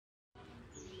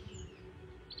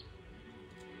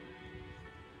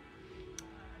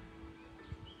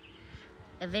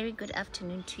A very good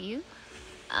afternoon to you.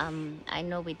 I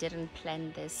know we didn't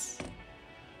plan this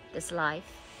live,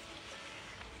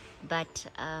 but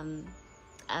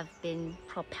I've been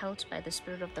propelled by the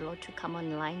Spirit of the Lord to come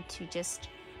online to just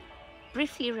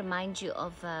briefly remind you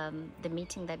of the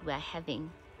meeting that we're having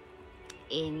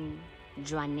in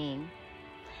Jwaneng.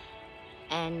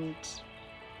 And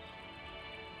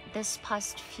this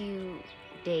past few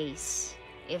days,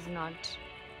 if not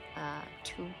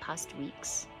 2 past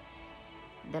weeks,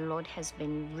 the Lord has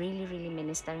been really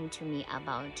ministering to me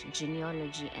about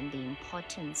genealogy and the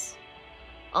importance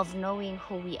of knowing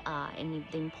who we are, and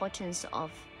the importance of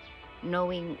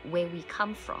knowing where we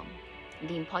come from,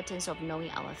 the importance of knowing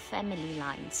our family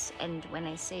lines. And when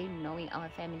I say knowing our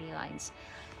family lines,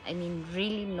 I mean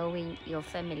really knowing your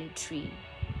family tree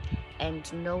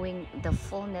and knowing the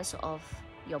fullness of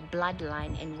your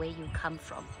bloodline and where you come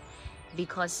from.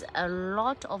 Because a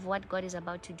lot of what God is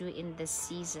about to do in this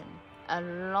season, a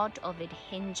lot of it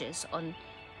hinges on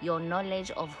your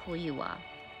knowledge of who you are.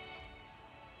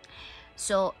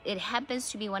 So it happens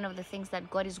to be one of the things that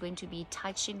God is going to be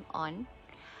touching on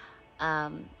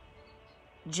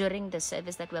during the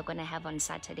service that we're going to have on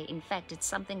Saturday. In fact, it's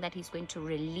something that he's going to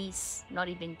release, not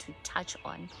even to touch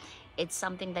on. It's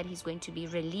something that he's going to be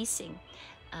releasing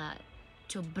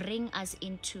to bring us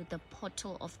into the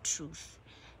portal of truth,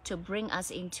 to bring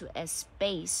us into a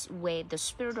space where the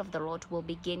Spirit of the Lord will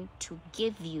begin to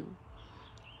give you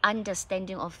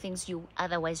understanding of things you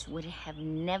otherwise would have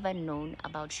never known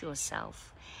about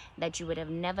yourself, that you would have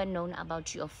never known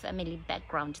about your family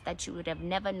background, that you would have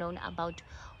never known about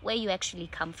where you actually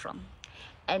come from.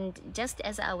 And just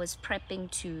as I was prepping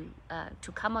to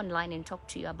come online and talk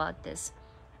to you about this,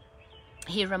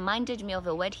 he reminded me of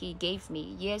a word he gave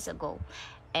me years ago,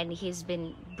 and he's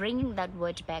been bringing that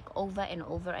word back over and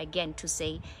over again to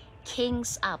say,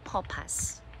 kings are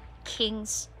paupers.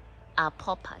 Kings are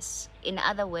paupers. In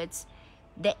other words,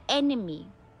 the enemy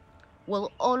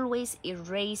will always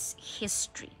erase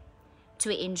history to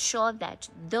ensure that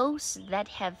those that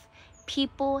have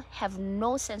people have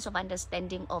no sense of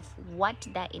understanding of what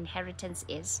their inheritance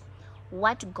is,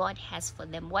 what God has for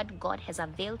them, what God has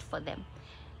availed for them.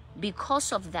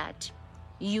 Because of that,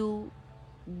 you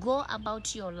go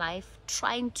about your life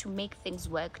trying to make things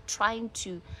work, trying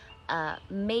to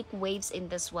make waves in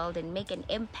this world and make an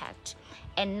impact,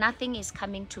 and nothing is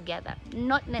coming together.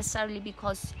 Not necessarily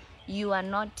because you are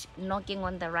not knocking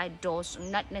on the right doors,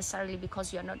 not necessarily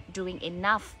because you are not doing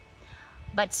enough,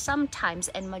 but sometimes,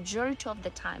 and majority of the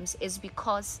times, is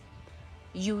because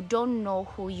you don't know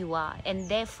who you are, and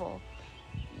therefore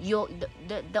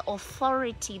the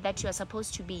authority that you are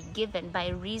supposed to be given by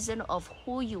reason of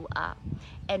who you are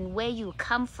and where you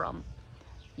come from,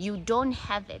 you don't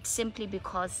have it simply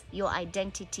because your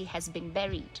identity has been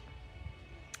buried.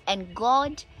 And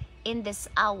God in this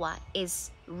hour is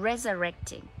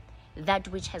resurrecting that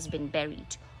which has been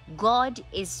buried. God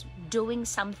is doing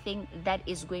something that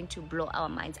is going to blow our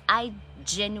minds. I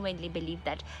genuinely believe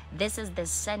that this is the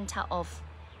center of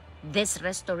this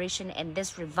restoration and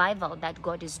this revival that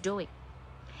God is doing.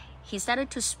 He started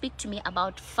to speak to me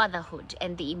about fatherhood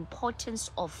and the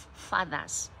importance of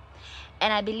fathers.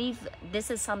 And I believe this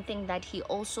is something that he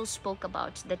also spoke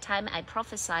about the time I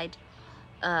prophesied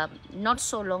not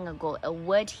so long ago, a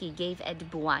word he gave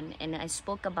at Buan, and I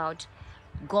spoke about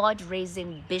God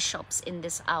raising bishops in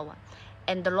this hour,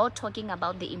 and the Lord talking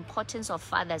about the importance of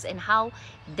fathers and how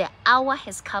the hour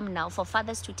has come now for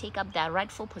fathers to take up their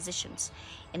rightful positions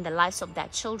in the lives of their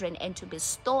children and to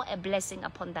bestow a blessing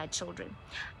upon their children.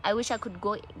 I wish I could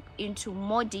go into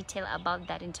more detail about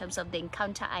that in terms of the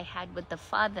encounter I had with the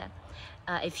father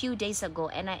a few days ago,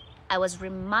 and I was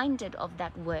reminded of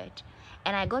that word,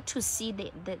 and I got to see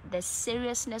the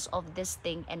seriousness of this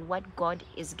thing and what God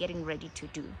is getting ready to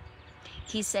do.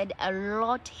 He said a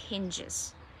lot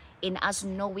hinges in us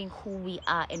knowing who we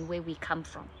are and where we come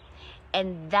from.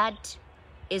 And that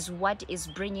is what is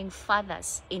bringing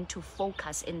fathers into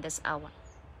focus in this hour.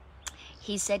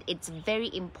 He said it's very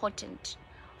important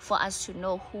for us to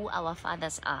know who our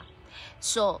fathers are.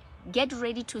 So get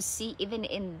ready to see even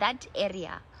in that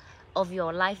area of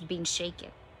your life being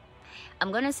shaken.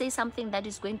 I'm going to say something that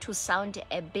is going to sound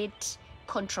a bit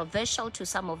controversial to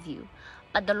some of you,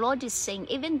 but the Lord is saying,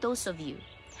 even those of you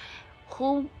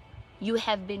who you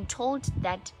have been told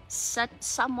that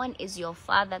someone is your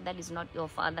father that is not your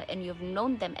father, and you've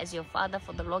known them as your father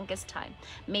for the longest time.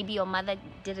 Maybe your mother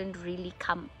didn't really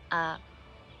come up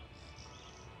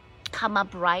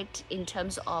right in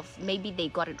terms of maybe they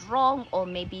got it wrong, or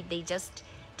maybe they just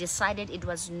decided it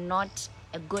was not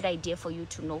a good idea for you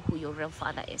to know who your real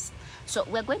father is. So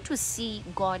we're going to see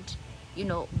God you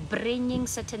know, bringing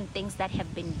certain things that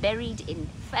have been buried in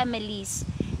families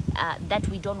that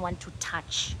we don't want to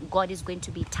touch. God is going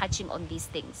to be touching on these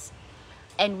things.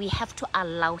 And we have to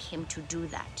allow him to do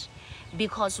that.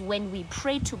 Because when we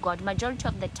pray to God, majority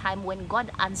of the time when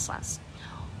God answers,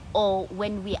 or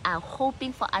when we are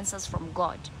hoping for answers from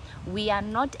God, we are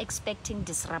not expecting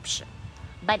disruption.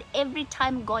 But every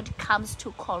time God comes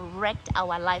to correct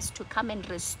our lives, to come and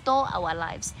restore our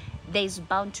lives, there's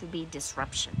bound to be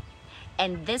disruption.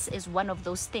 And this is one of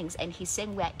those things. And he's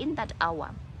saying we are in that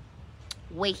hour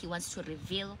where he wants to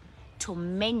reveal to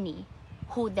many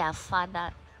who their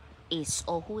father is,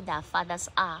 or who their fathers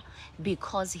are,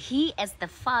 because he, as the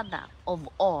Father of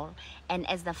all and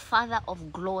as the Father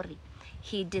of glory,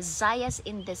 he desires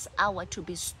in this hour to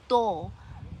bestow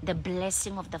the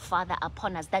blessing of the Father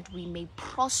upon us, that we may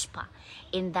prosper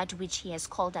in that which he has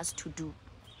called us to do.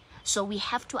 So we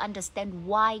have to understand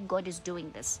why God is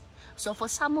doing this. So for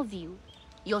some of you,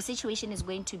 your situation is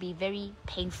going to be very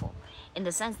painful, in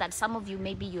the sense that some of you,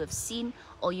 maybe you have seen,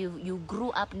 or you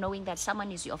grew up knowing that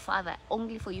someone is your father,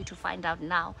 only for you to find out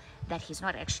now that he's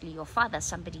not actually your father,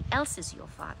 somebody else is your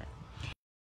father.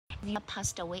 You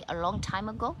passed away a long time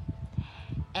ago,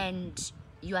 and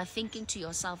you are thinking to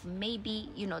yourself, maybe,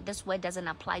 you know, this word doesn't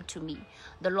apply to me.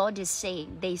 The Lord is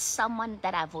saying, there's someone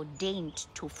that I've ordained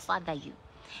to father you.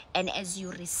 And as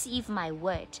you receive my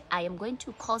word, I am going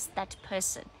to cause that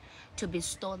person to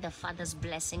bestow the Father's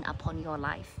blessing upon your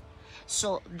life.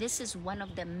 So this is one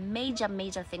of the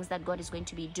major things that God is going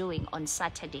to be doing on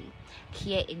Saturday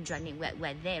here in Dzwane.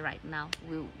 We're there right now.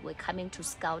 We're coming to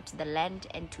scout the land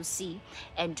and to see,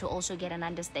 and to also get an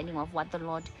understanding of what the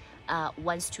Lord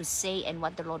wants to say and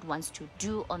what the Lord wants to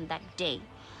do on that day.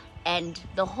 And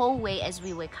the whole way as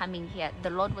we were coming here, the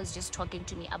Lord was just talking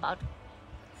to me about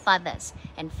fathers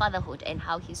and fatherhood, and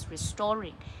how he's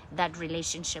restoring that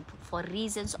relationship for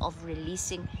reasons of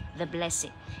releasing the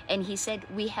blessing. And he said,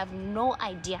 we have no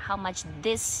idea how much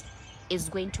this is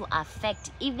going to affect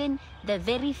even the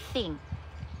very thing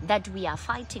that we are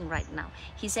fighting right now.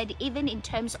 He said, even in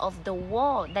terms of the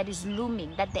war that is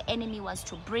looming, that the enemy wants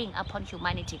to bring upon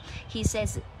humanity, he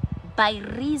says, by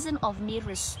reason of me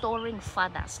restoring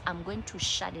fathers, I'm going to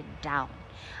shut it down.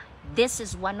 This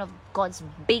is one of God's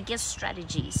biggest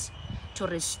strategies to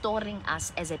restoring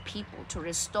us as a people, to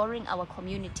restoring our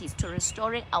communities, to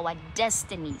restoring our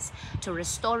destinies, to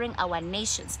restoring our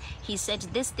nations. He said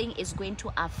this thing is going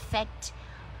to affect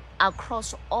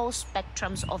across all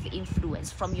spectrums of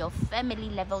influence, from your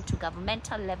family level to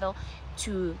governmental level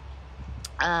to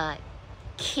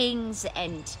kings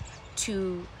and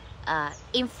to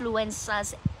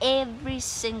influencers. Every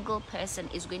single person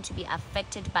is going to be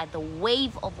affected by the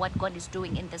wave of what God is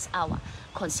doing in this hour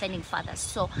concerning fathers.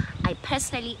 So I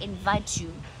personally invite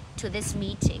you to this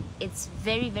meeting. It's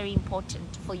very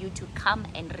important for you to come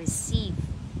and receive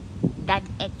that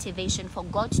activation, for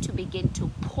God to begin to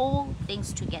pull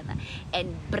things together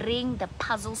and bring the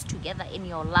puzzles together in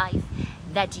your life,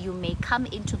 that you may come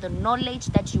into the knowledge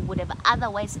that you would have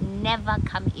otherwise never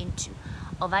come into,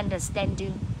 of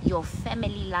understanding your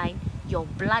family line, your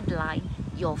bloodline,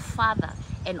 your father,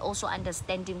 and also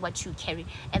understanding what you carry.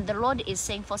 And the Lord is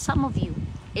saying, for some of you,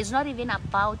 it's not even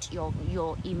about your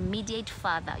immediate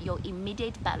father, your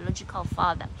immediate biological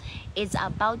father. It's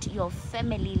about your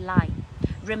family line.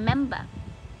 Remember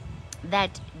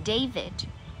that David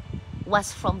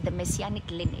was from the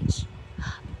Messianic lineage.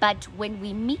 But when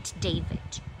we meet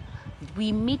David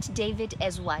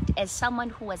as what? As someone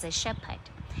who was a shepherd.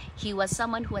 He was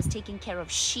someone who was taking care of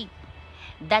sheep.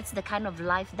 That's the kind of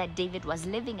life that David was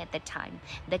living at the time.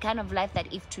 The kind of life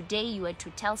that if today you were to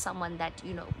tell someone that,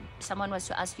 you know, someone was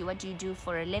to ask you, what do you do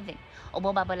for a living? They're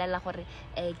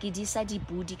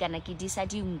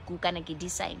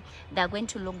going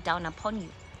to look down upon you.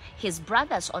 His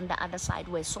brothers on the other side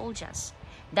were soldiers.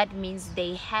 That means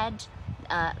they had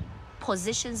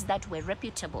positions that were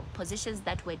reputable, positions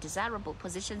that were desirable,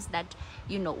 positions that,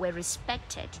 you know, were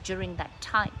respected during that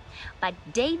time. But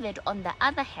David, on the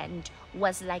other hand,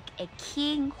 was like a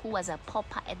king who was a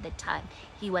pauper at the time.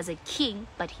 He was a king,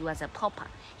 but he was a pauper.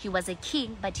 He was a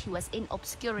king, but he was in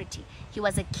obscurity. He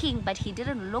was a king, but he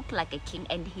didn't look like a king,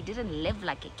 and he didn't live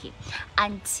like a king,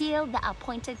 until the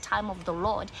appointed time of the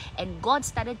Lord. And God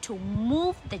started to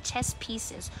move the chess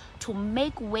pieces to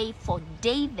make way for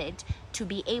David to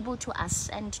be able to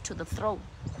ascend to the throne.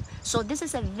 So this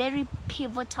is a very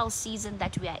pivotal season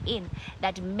that we are in,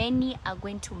 that many are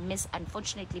going to miss,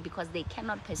 unfortunately, because they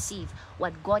cannot perceive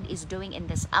what God is doing in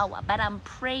this hour. But I'm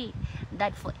praying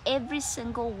that for every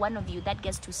single one of you that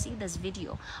gets to see this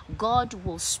video, God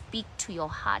will speak to your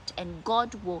heart, and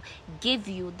God will give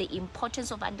you the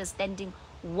importance of understanding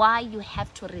why you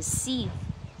have to receive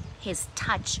his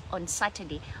touch on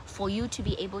Saturday for you to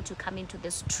be able to come into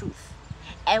this truth.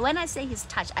 And when I say his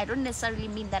touch, I don't necessarily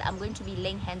mean that I'm going to be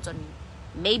laying hands on you.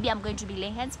 Maybe I'm going to be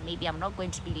laying hands, maybe I'm not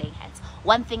going to be laying hands.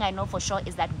 One thing I know for sure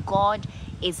is that God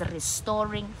is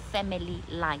restoring family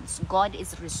lines. God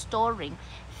is restoring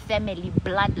family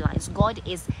bloodlines. God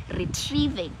is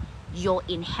retrieving your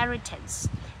inheritance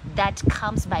that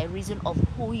comes by reason of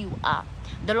who you are.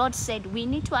 The Lord said we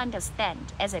need to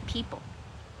understand as a people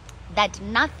that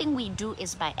nothing we do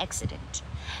is by accident.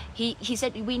 He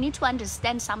said we need to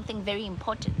understand something very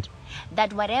important,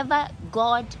 that whatever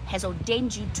God has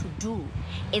ordained you to do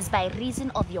is by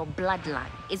reason of your bloodline.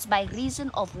 It's by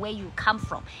reason of where you come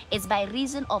from. It's by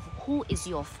reason of who is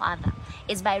your father.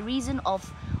 It's by reason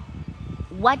of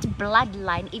what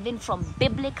bloodline, even from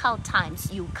biblical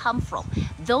times, you come from.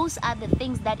 Those are the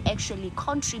things that actually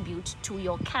contribute to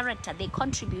your character. They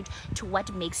contribute to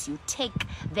what makes you tick.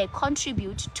 They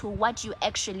contribute to what you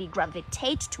actually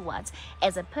gravitate towards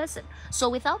as a person. So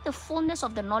without the fullness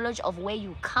of the knowledge of where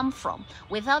you come from,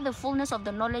 without the fullness of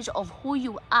the knowledge of who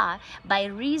you are by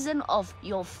reason of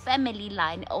your family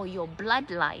line or your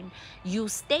bloodline, you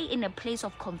stay in a place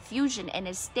of confusion and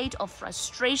a state of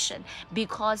frustration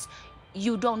because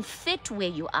you don't fit where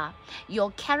you are.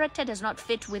 Your character does not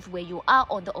fit with where you are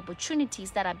or the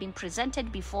opportunities that are being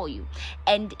presented before you.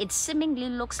 And it seemingly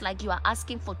looks like you are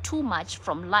asking for too much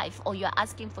from life, or you are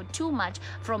asking for too much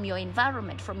from your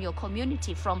environment, from your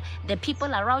community, from the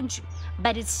people around you.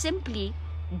 But it's simply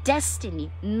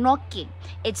destiny knocking.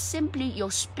 It's simply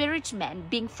your spirit man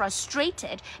being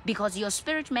frustrated because your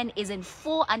spirit man is in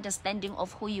full understanding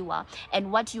of who you are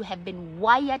and what you have been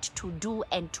wired to do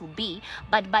and to be,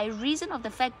 but by reason of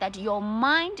the fact that your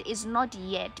mind is not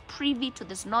yet privy to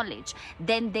this knowledge,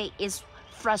 then there is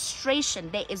frustration,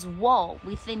 there is war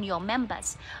within your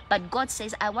members. But God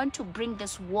says, I want to bring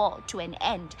this war to an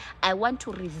end. I want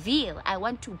to reveal, I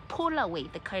want to pull away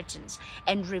the curtains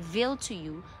and reveal to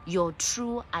you your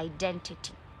true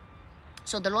identity.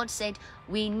 So the Lord said,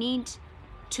 we need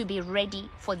to be ready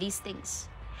for these things,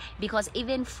 because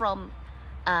even from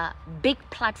big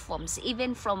platforms,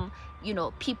 even from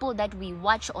people that we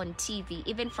watch on TV,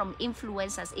 even from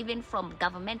influencers, even from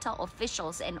governmental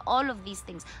officials and all of these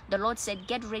things, the Lord said,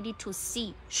 get ready to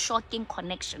see shocking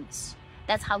connections.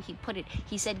 That's how he put it.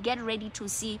 He said, get ready to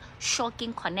see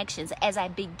shocking connections as I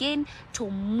begin to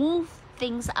move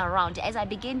things around, as I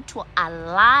begin to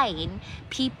align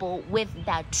people with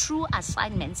their true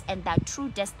assignments and their true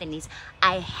destinies.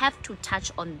 I have to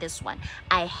touch on this one.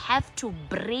 I have to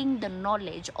bring the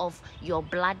knowledge of your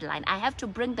bloodline. I have to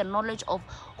bring the knowledge of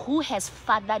who has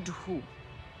fathered who.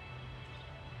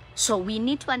 So we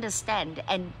need to understand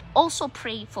and also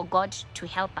pray for God to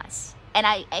help us. And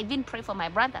I even pray for my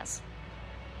brothers.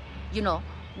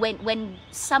 When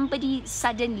somebody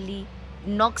suddenly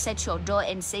knocks at your door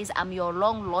and says, I'm your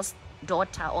long lost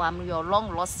daughter or I'm your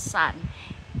long lost son,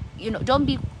 don't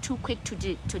be too quick to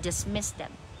dismiss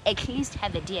them. At least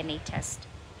have a DNA test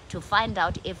to find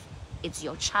out if it's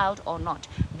your child or not,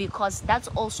 because that's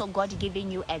also God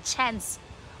giving you a chance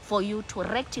for you to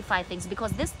rectify things,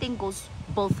 because this thing goes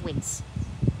both ways.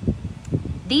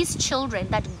 These children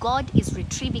that God is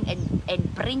retrieving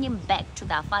and bringing back to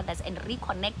their fathers and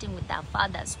reconnecting with their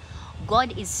fathers,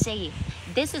 God is saying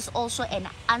this is also an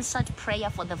answered prayer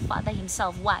for the father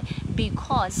himself. Why?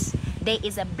 Because there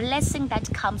is a blessing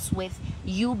that comes with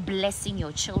you blessing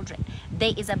your children.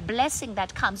 There is a blessing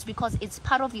that comes because it's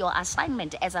part of your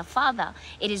assignment as a father.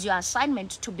 It is your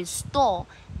assignment to bestow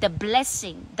the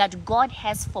blessing that God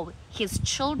has for his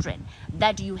children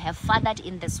that you have fathered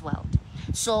in this world.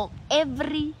 So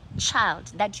every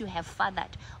child that you have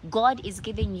fathered, God is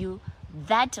giving you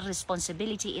that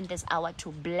responsibility in this hour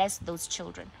to bless those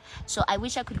children. So I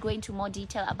wish I could go into more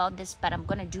detail about this, but I'm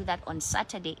going to do that on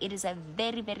Saturday. It is a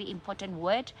very, very important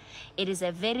word. It is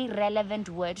a very relevant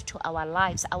word to our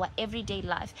lives, our everyday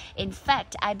life. In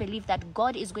fact, I believe that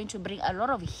God is going to bring a lot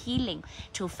of healing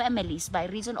to families by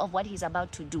reason of what he's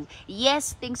about to do.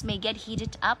 Yes, things may get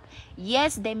heated up.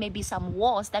 Yes, there may be some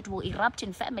wars that will erupt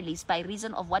in families by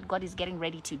reason of what God is getting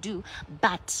ready to do,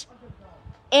 but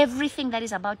everything that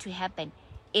is about to happen,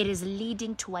 it is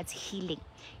leading towards healing.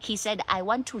 He said, I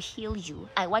want to heal you.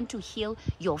 I want to heal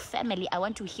your family. I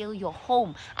want to heal your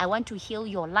home. I want to heal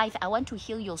your life. I want to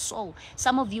heal your soul.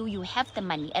 Some of you, you have the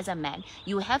money as a man.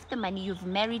 You have the money. You've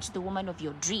married the woman of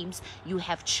your dreams. You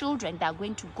have children that are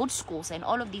going to good schools and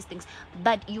all of these things,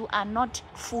 but you are not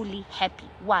fully happy.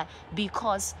 Why?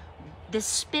 Because the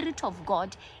Spirit of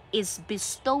God is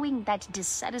bestowing that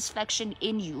dissatisfaction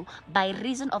in you by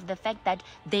reason of the fact that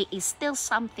there is still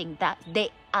something that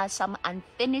are some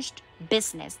unfinished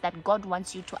business that God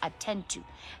wants you to attend to.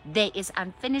 There is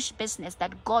unfinished business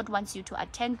that God wants you to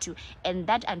attend to, and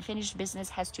that unfinished business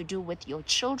has to do with your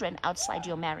children outside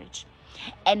your marriage.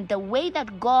 And the way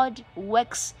that God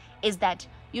works is that,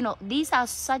 you know, these are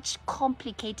such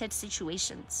complicated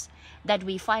situations that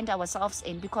we find ourselves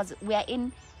in because we are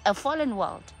in a fallen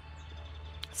world.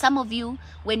 Some of you,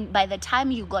 by the time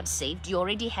you got saved, you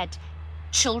already had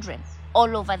children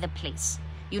all over the place.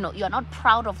 You know, you're not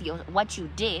proud of what you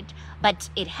did, but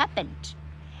it happened.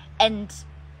 And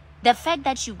the fact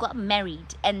that you got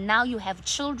married and now you have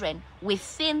children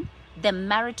within the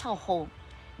marital home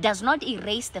does not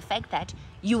erase the fact that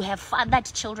you have fathered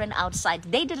children outside.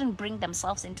 They didn't bring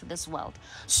themselves into this world.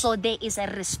 So there is a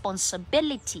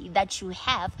responsibility that you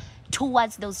have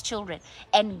towards those children.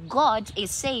 And God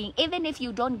is saying, even if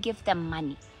you don't give them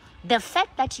money, the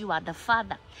fact that you are the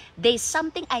father, there's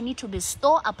something I need to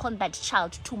bestow upon that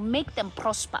child to make them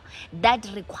prosper. That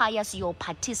requires your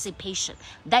participation.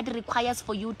 That requires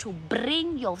for you to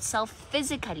bring yourself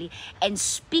physically and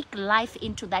speak life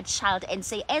into that child and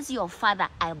say, as your father,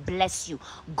 I bless you.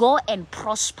 Go and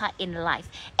prosper in life.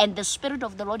 And the Spirit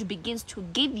of the Lord begins to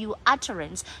give you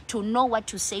utterance to know what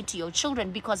to say to your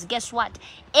children. Because guess what?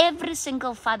 Every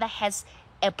single father has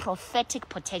a prophetic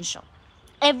potential.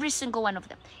 Every single one of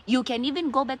them. You can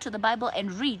even go back to the Bible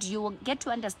and read. You will get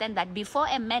to understand that before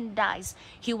a man dies,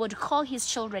 he would call his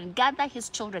children, gather his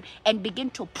children, and begin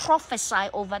to prophesy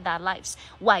over their lives.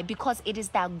 Why? Because it is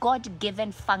their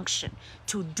God-given function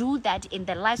to do that in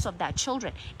the lives of their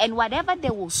children. And whatever they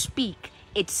will speak,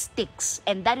 it sticks,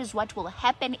 and that is what will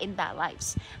happen in their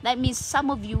lives. That means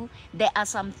some of you, there are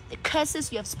some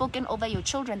curses you have spoken over your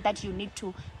children that you need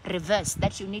to reverse,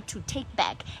 that you need to take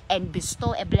back and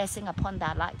bestow a blessing upon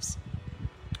their lives.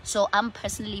 So I'm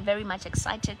personally very much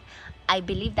excited. I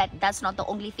believe that that's not the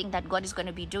only thing that God is going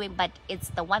to be doing, but it's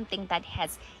the one thing that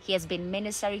he has been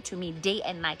ministering to me day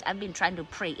and night. I've been trying to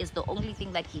pray. It's the only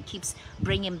thing that he keeps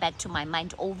bringing back to my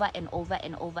mind over and over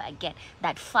and over again,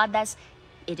 that fathers,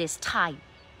 it is time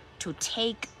to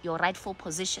take your rightful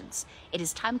positions. It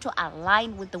is time to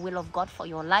align with the will of God for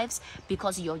your lives,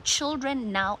 because your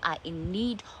children now are in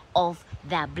need of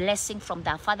their blessing from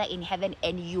their Father in heaven,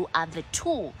 and you are the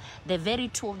tool, the very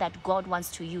tool that God wants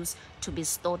to use to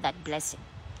bestow that blessing.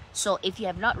 So if you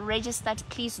have not registered,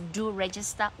 please do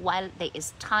register while there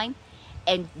is time,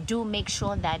 and do make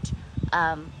sure that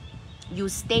you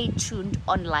stay tuned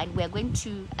online. We are going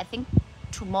to, I think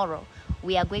tomorrow,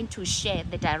 we are going to share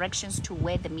the directions to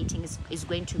where the meeting is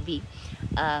going to be.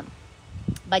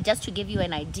 But just to give you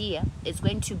an idea, it's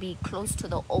going to be close to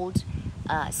the old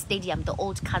stadium, the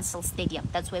old council stadium.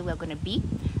 That's where we're going to be.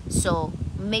 So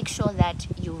make sure that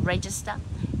you register.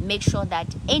 Make sure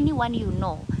that anyone you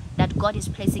know that God is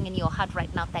placing in your heart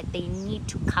right now that they need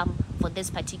to come for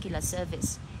this particular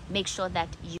service, make sure that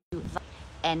you.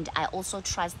 And I also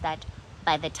trust that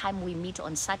by the time we meet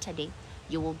on Saturday,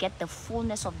 you will get the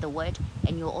fullness of the word,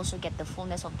 and you'll also get the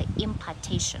fullness of the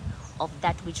impartation of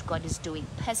that which God is doing.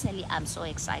 Personally, I'm so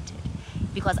excited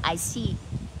because I see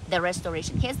the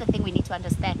restoration. Here's the thing we need to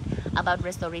understand about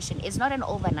restoration. It's not an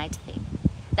overnight thing.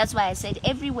 That's why I said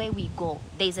everywhere we go,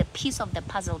 there's a piece of the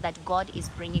puzzle that God is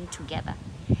bringing together.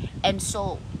 And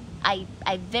so I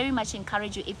very much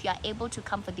encourage you, if you are able to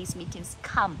come for these meetings,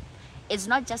 come. It's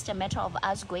not just a matter of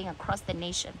us going across the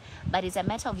nation, but it's a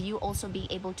matter of you also being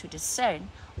able to discern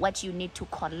what you need to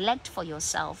collect for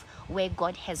yourself, where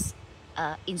God has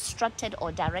instructed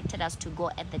or directed us to go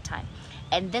at the time.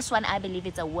 And this one, I believe,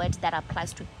 is a word that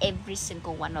applies to every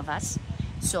single one of us.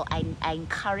 So I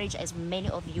encourage as many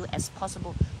of you as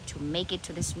possible to make it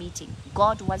to this meeting.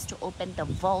 God wants to open the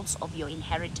vaults of your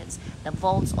inheritance, the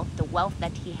vaults of the wealth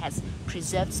that he has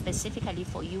preserved specifically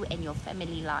for you and your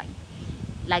family line.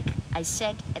 Like I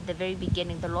said at the very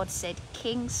beginning, the Lord said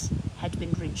kings had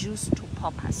been reduced to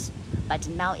paupers, but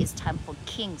now it's time for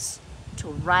kings to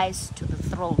rise to the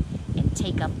throne and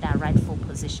take up their rightful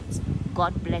positions.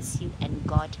 God bless you, and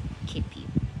God keep you.